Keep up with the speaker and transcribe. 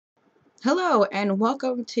Hello and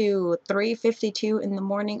welcome to 3:52 in the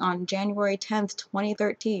morning on January 10th,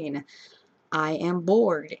 2013. I am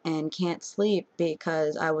bored and can't sleep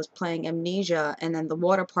because I was playing Amnesia and then the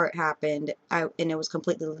water part happened and it was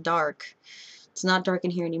completely dark. It's not dark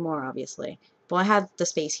in here anymore, obviously. Well, I had the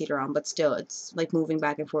space heater on, but still, it's like moving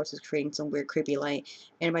back and forth is creating some weird creepy light.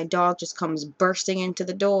 And my dog just comes bursting into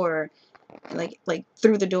the door like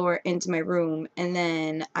through the door into my room, and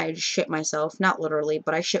then I shit myself, not literally,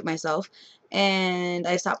 but I shit myself, and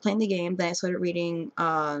I stopped playing the game. Then I started reading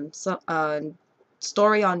some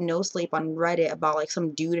story on No Sleep on Reddit about like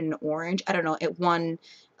some dude in orange. I don't know, it won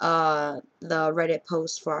the Reddit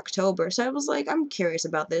post for October, so I was like, I'm curious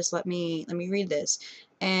about this, let me read this.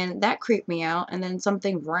 And that creeped me out, and then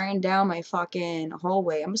something ran down my fucking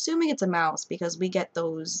hallway. I'm assuming it's a mouse because we get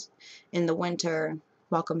those in the winter.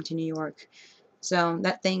 Welcome to New York. So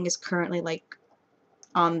that thing is currently like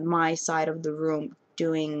on my side of the room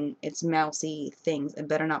doing its mousy things. It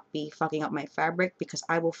better not be fucking up my fabric because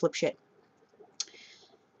I will flip shit.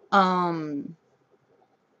 Um,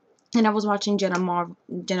 and I was watching Jenna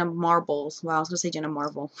Marbles. Wow, I was gonna say Jenna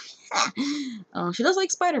Marvel. She does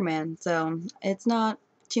like Spider-Man, so it's not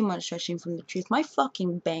too much stretching from the truth. My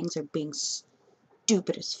fucking bangs are being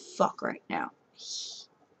stupid as fuck right now.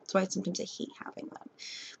 That's why sometimes I hate having them.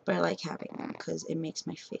 But I like having them because it makes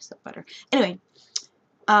my face look better. Anyway,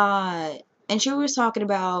 uh, and she was talking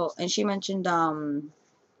about, and she mentioned,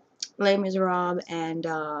 Les Miserables and,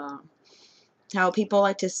 how people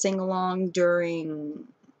like to sing along during,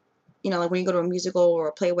 like when you go to a musical or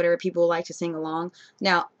a play, whatever, people like to sing along.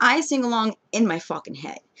 Now, I sing along in my fucking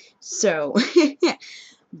head. So,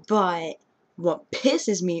 but what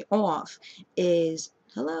pisses me off is,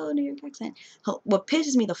 hello, New York accent. What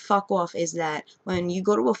pisses me the fuck off is that when you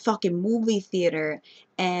go to a fucking movie theater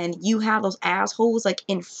and you have those assholes like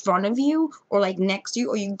in front of you or like next to you,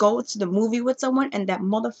 or you go to the movie with someone and that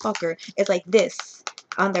motherfucker is like this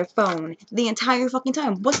on their phone the entire fucking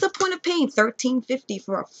time. What's the point of paying $13.50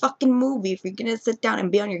 for a fucking movie if you're gonna sit down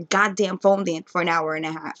and be on your goddamn phone for an hour and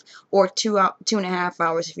a half, or 2.5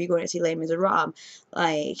 hours if you're going to see Les Miserables?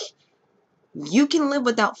 Like, you can live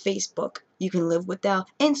without Facebook. You can live without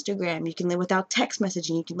Instagram. You can live without text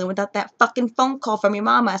messaging. You can live without that fucking phone call from your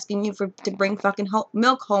mom asking you to bring fucking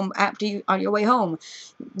milk home after you on your way home.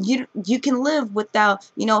 You can live without,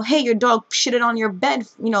 hey, your dog shitted on your bed,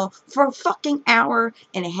 for a fucking hour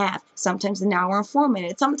and a half. Sometimes an hour and 4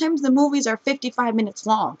 minutes. Sometimes the movies are 55 minutes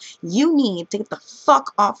long. You need to get the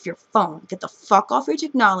fuck off your phone. Get the fuck off your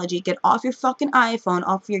technology. Get off your fucking iPhone.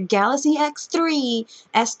 Off your Galaxy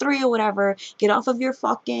S3 or whatever. Get off of your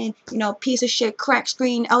fucking, piece of shit, crack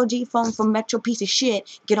screen LG phone from Metro piece of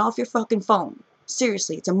shit. Get off your fucking phone.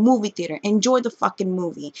 Seriously, it's a movie theater. Enjoy the fucking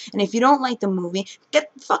movie. And if you don't like the movie,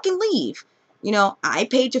 fucking leave. I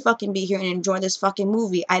paid to fucking be here and enjoy this fucking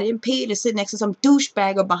movie. I didn't pay to sit next to some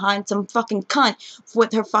douchebag or behind some fucking cunt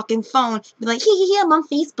with her fucking phone. Be like, hee, I'm on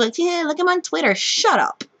Facebook. Yeah, look, I'm on Twitter. Shut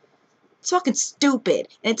up. It's fucking stupid,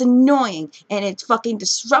 and it's annoying, and it fucking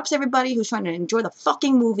disrupts everybody who's trying to enjoy the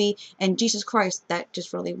fucking movie, and Jesus Christ, that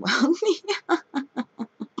just really wound me.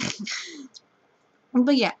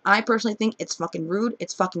 But yeah, I personally think it's fucking rude,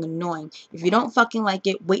 it's fucking annoying. If you don't fucking like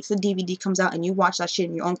it, wait till the DVD comes out and you watch that shit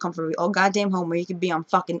in your own comfort, your own goddamn home, where you can be on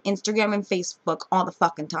fucking Instagram and Facebook all the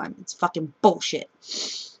fucking time. It's fucking bullshit.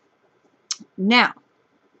 Now,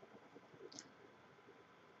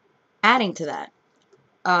 adding to that,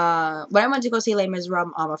 when I went to go see Les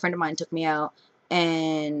Miserables, a friend of mine took me out,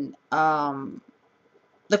 and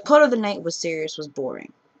the quote of the night was "Serious was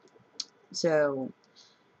boring." So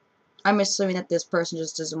I'm assuming that this person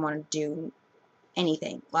just doesn't want to do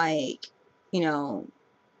anything. Like, you know,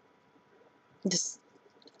 just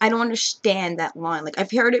I don't understand that line. Like, I've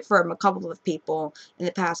heard it from a couple of people in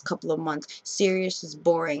the past couple of months. Serious is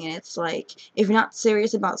boring. And it's like, if you're not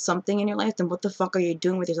serious about something in your life, then what the fuck are you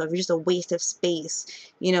doing with yourself? You're just a waste of space,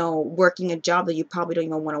 working a job that you probably don't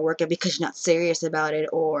even want to work at because you're not serious about it.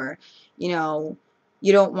 Or, you know,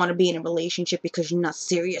 you don't want to be in a relationship because you're not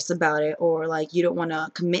serious about it. Or, like, you don't want to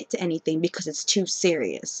commit to anything because it's too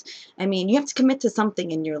serious. I mean, you have to commit to something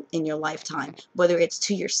in your lifetime. Whether it's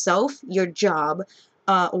to yourself, your job,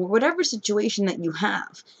 or whatever situation that you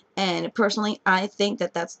have. And personally, I think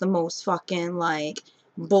that that's the most fucking, like,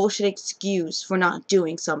 bullshit excuse for not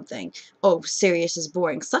doing something. Oh, serious is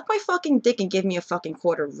boring. Suck my fucking dick and give me a fucking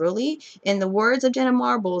quarter. Really? In the words of Jenna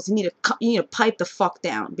Marbles, you need to pipe the fuck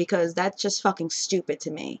down, because that's just fucking stupid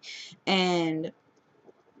to me. And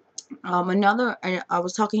I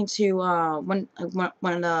was talking to one of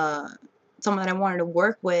the someone that I wanted to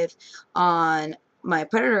work with on my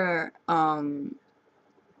Predator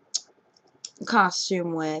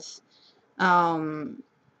costume with,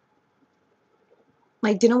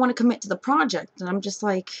 like, didn't want to commit to the project. And I'm just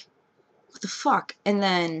like, what the fuck? And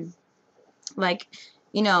then, like,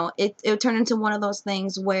 you know, it turned into one of those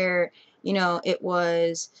things where, you know, it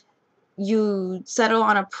was, you settle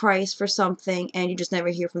on a price for something and you just never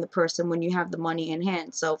hear from the person when you have the money in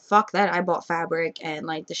hand. So fuck that. I bought fabric and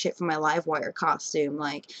like the shit for my live wire costume.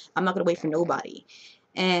 Like, I'm not gonna wait for nobody.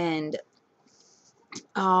 And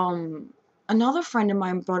another friend of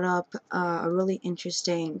mine brought up a really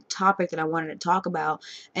interesting topic that I wanted to talk about,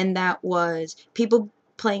 and that was people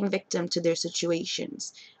playing victim to their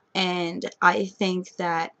situations. And I think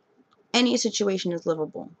that any situation is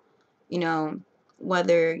livable. You know,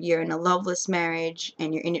 whether you're in a loveless marriage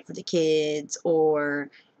and you're in it for the kids, or,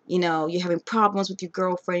 you know, you're having problems with your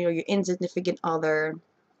girlfriend or your insignificant other,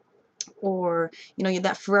 or, you know, you're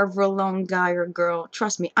that forever alone guy or girl.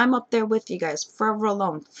 Trust me, I'm up there with you guys. Forever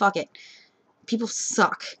alone. Fuck it. People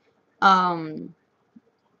suck. Um,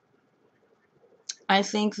 I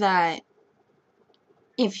think that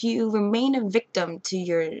if you remain a victim to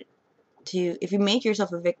your, if you make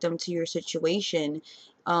yourself a victim to your situation,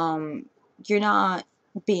 um, you're not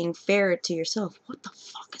being fair to yourself. What the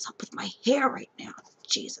fuck is up with my hair right now?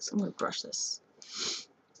 Jesus, I'm gonna brush this.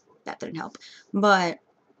 That didn't help. But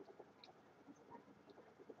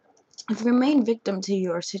if you remain victim to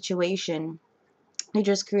your situation, you're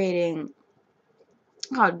just creating,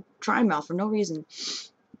 God, dry mouth for no reason.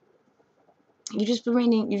 You just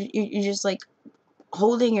remaining, you just like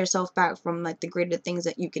holding yourself back from like the greater things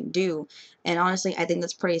that you can do. And honestly, I think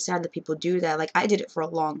that's pretty sad that people do that. Like, I did it for a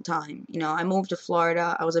long time. You know, I moved to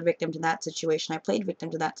Florida. I was a victim to that situation. I played victim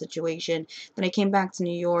to that situation. Then I came back to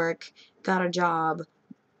New York, got a job.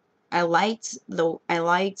 I liked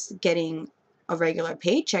getting a regular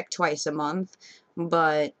paycheck twice a month,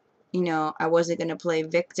 but, you know, I wasn't going to play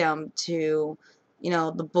victim to, you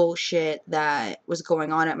know, the bullshit that was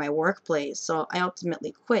going on at my workplace. So I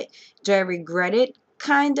ultimately quit. Do I regret it?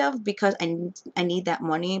 Kind of, because I need that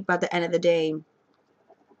money, but at the end of the day,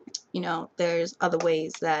 you know, there's other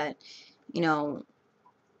ways that, you know,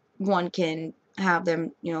 one can have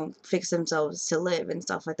them, you know, fix themselves to live and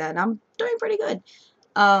stuff like that. And I'm doing pretty good.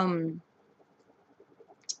 Um,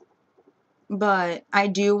 But I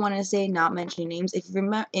do want to say, not mentioning names,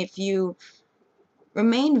 if you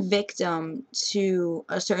remain victim to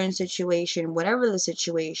a certain situation, whatever the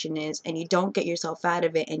situation is, and you don't get yourself out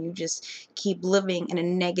of it, and you just keep living in a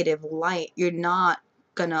negative light, you're not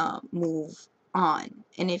gonna move on.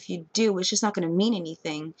 And if you do, it's just not gonna mean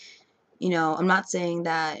anything. You know, I'm not saying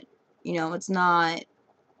that, you know, it's not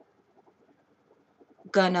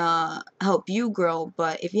gonna help you grow,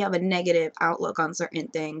 but if you have a negative outlook on certain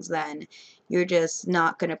things, then you're just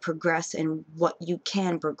not gonna progress in what you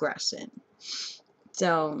can progress in.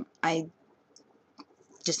 So I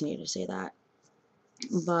just needed to say that.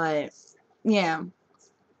 But yeah,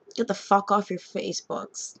 get the fuck off your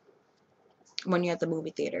Facebooks when you're at the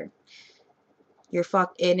movie theater.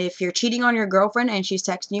 And if you're cheating on your girlfriend and she's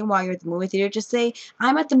texting you while you're at the movie theater, just say,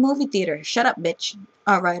 I'm at the movie theater. Shut up, bitch.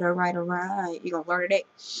 Alright, alright, alright. You gonna learn today.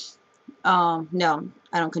 No,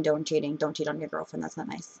 I don't condone cheating. Don't cheat on your girlfriend. That's not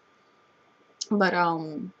nice. But,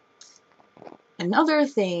 another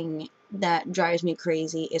thing that drives me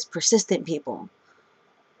crazy is persistent people.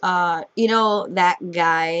 You know, that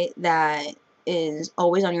guy that is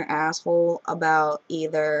always on your asshole about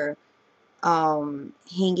either,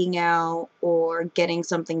 hanging out or getting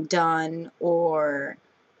something done, or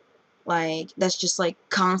like, that's just like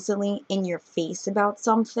constantly in your face about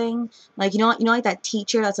something. Like, like that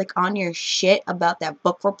teacher that's like on your shit about that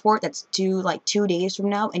book report that's due like 2 days from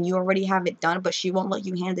now and you already have it done, but she won't let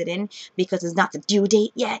you hand it in because it's not the due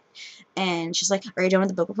date yet. And she's like, are you done with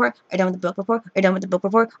the book report? Are you done with the book report? Are you done with the book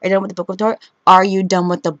report? Are you done with the book report? Are you done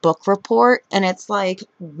with the book report? And it's like,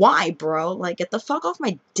 why, bro? Like, get the fuck off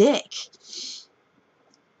my dick.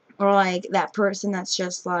 Or like that person that's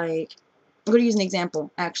just like, I'm going to use an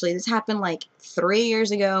example, actually. This happened like 3 years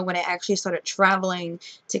ago when I actually started traveling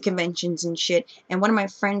to conventions and shit. And one of my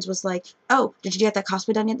friends was like, oh, did you get that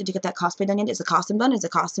cosplay done yet? Did you get that cosplay done yet? Is the costume done? Is the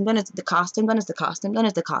costume done? Is the costume done? Is the costume done?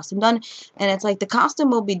 Is the costume done? And it's like, the costume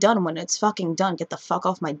will be done when it's fucking done. Get the fuck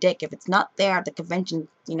off my dick. If it's not there at the convention,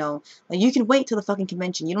 you know, like, you can wait till the fucking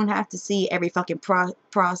convention. You don't have to see every fucking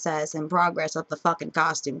process and progress of the fucking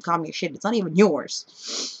costume. Calm your shit. It's not even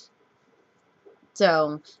yours.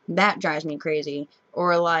 So that drives me crazy.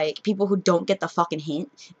 Or like people who don't get the fucking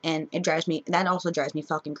hint, and that also drives me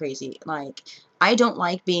fucking crazy. Like, I don't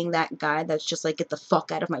like being that guy that's just like, get the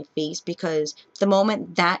fuck out of my face, because the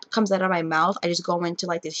moment that comes out of my mouth, I just go into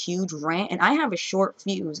like this huge rant, and I have a short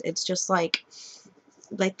fuse. It's just like,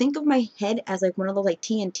 like, think of my head as like one of those like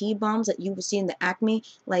TNT bombs that you would see in the Acme.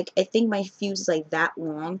 Like, I think my fuse is like that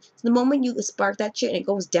long. So the moment you spark that shit and it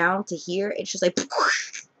goes down to here, it's just like.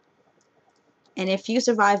 And if you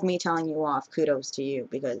survive me telling you off, kudos to you,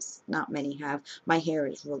 because not many have. My hair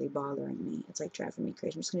is really bothering me. It's like driving me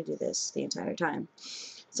crazy. I'm just gonna do this the entire time.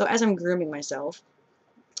 So as I'm grooming myself,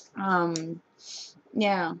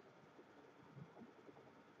 yeah,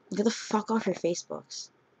 get the fuck off your Facebooks.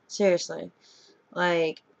 Seriously.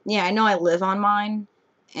 Like, yeah, I know I live on mine,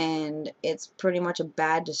 and it's pretty much a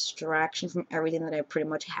bad distraction from everything that I pretty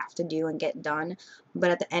much have to do and get done.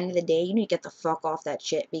 But at the end of the day, you need to get the fuck off that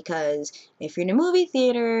shit, because if you're in a movie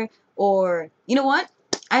theater, or, you know what?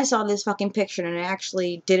 I saw this fucking picture, and I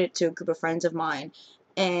actually did it to a group of friends of mine,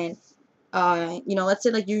 and you know, let's say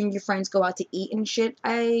like you and your friends go out to eat and shit.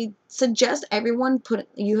 I suggest everyone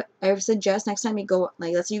I suggest next time you go,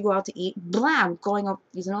 like, let's say you go out to eat, blam, going up,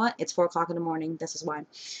 you know what? It's 4 o'clock in the morning. This is why.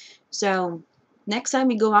 So, next time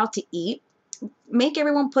you go out to eat, make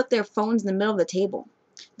everyone put their phones in the middle of the table.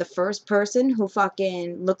 The first person who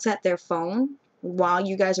fucking looks at their phone while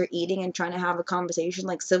you guys are eating and trying to have a conversation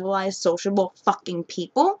like civilized, sociable fucking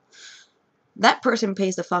people, that person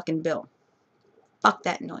pays the fucking bill. Fuck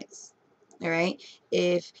that noise. Alright?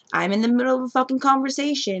 If I'm in the middle of a fucking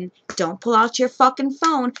conversation, don't pull out your fucking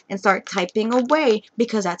phone and start typing away,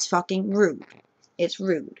 because that's fucking rude. It's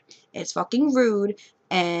rude. It's fucking rude,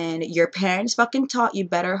 and your parents fucking taught you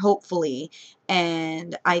better, hopefully.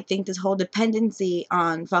 And I think this whole dependency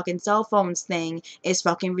on fucking cell phones thing is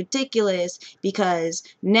fucking ridiculous, because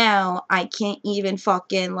now I can't even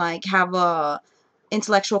fucking like have a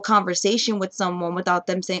intellectual conversation with someone without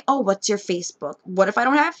them saying, oh, what's your Facebook? What if I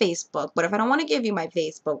don't have Facebook? What if I don't want to give you my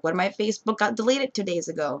Facebook? What if my Facebook got deleted 2 days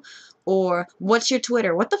ago? Or what's your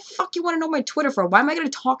Twitter? What the fuck you want to know my Twitter for? Why am I going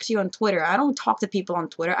to talk to you on Twitter? I don't talk to people on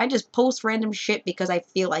Twitter. I just post random shit because I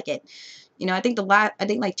feel like it. You know, I think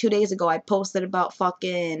like 2 days ago I posted about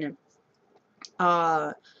fucking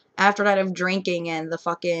after a night of drinking and the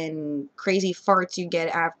fucking crazy farts you get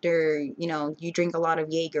after, you know, you drink a lot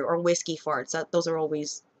of Jaeger, or whiskey farts. Those are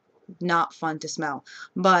always not fun to smell.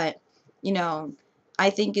 But, you know,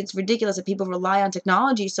 I think it's ridiculous that people rely on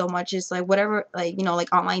technology so much. It's like whatever, like, you know,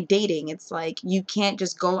 like online dating. It's like you can't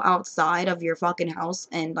just go outside of your fucking house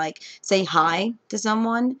and like say hi to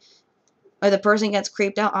someone, or the person gets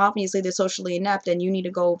creeped out. Obviously they're socially inept and you need to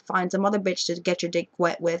go find some other bitch to get your dick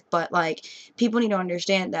wet with. But like, people need to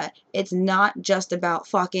understand that it's not just about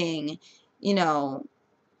fucking, you know,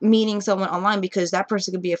 meeting someone online, because that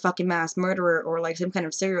person could be a fucking mass murderer or like some kind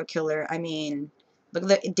of serial killer. I mean, look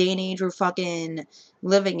at the day and age we're fucking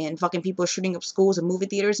living in. Fucking people shooting up schools and movie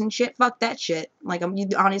theaters and shit. Fuck that shit. Like, you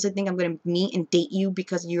honestly think I'm gonna meet and date you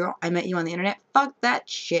because I met you on the internet? Fuck that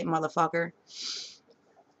shit, motherfucker.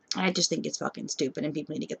 I just think it's fucking stupid, and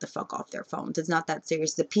people need to get the fuck off their phones. It's not that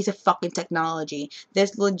serious. It's a piece of fucking technology.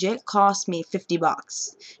 This legit cost me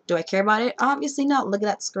 $50. Do I care about it? Obviously not. Look at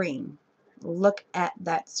that screen. Look at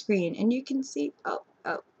that screen, and you can see,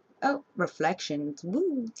 oh, reflections.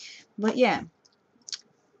 Woo. But yeah,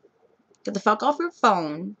 get the fuck off your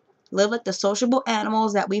phone. Live like the sociable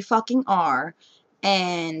animals that we fucking are.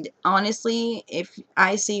 And honestly, if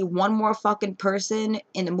I see one more fucking person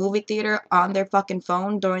in the movie theater on their fucking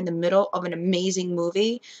phone during the middle of an amazing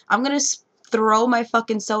movie, I'm gonna throw my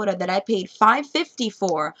fucking soda that I paid $5.50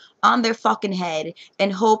 for on their fucking head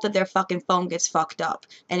and hope that their fucking phone gets fucked up.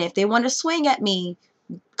 And if they want to swing at me,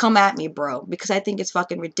 come at me, bro, because I think it's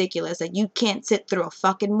fucking ridiculous that you can't sit through a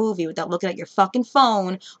fucking movie without looking at your fucking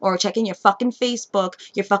phone or checking your fucking Facebook.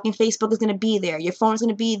 Your fucking Facebook is gonna be there. Your phone is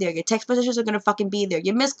gonna be there. Your text messages are gonna fucking be there.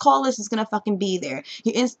 Your missed call list is gonna fucking be there.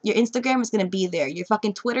 Your Instagram is gonna be there. Your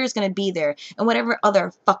fucking Twitter is gonna be there. And whatever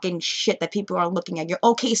other fucking shit that people are looking at. Your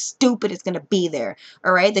okay stupid is gonna be there.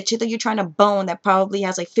 Alright? The chick that you're trying to bone that probably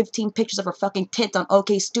has like 15 pictures of her fucking tits on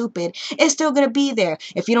okay stupid is still gonna be there.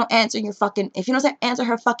 If you don't answer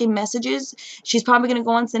her fucking messages, she's probably gonna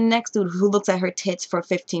go on to the next dude who looks at her tits for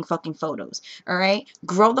 15 fucking photos. Alright?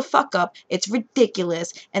 Grow the fuck up. It's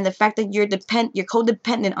ridiculous. And the fact that you're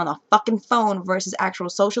codependent on a fucking phone versus actual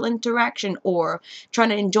social interaction or trying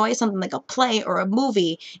to enjoy something like a play or a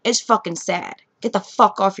movie is fucking sad. Get the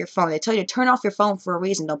fuck off your phone. They tell you to turn off your phone for a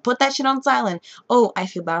reason. Don't put that shit on silent. Oh, I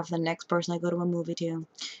feel bad for the next person I go to a movie to.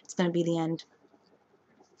 It's gonna be the end.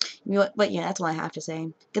 You know what? But yeah, that's all I have to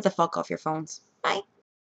say. Get the fuck off your phones. Bye.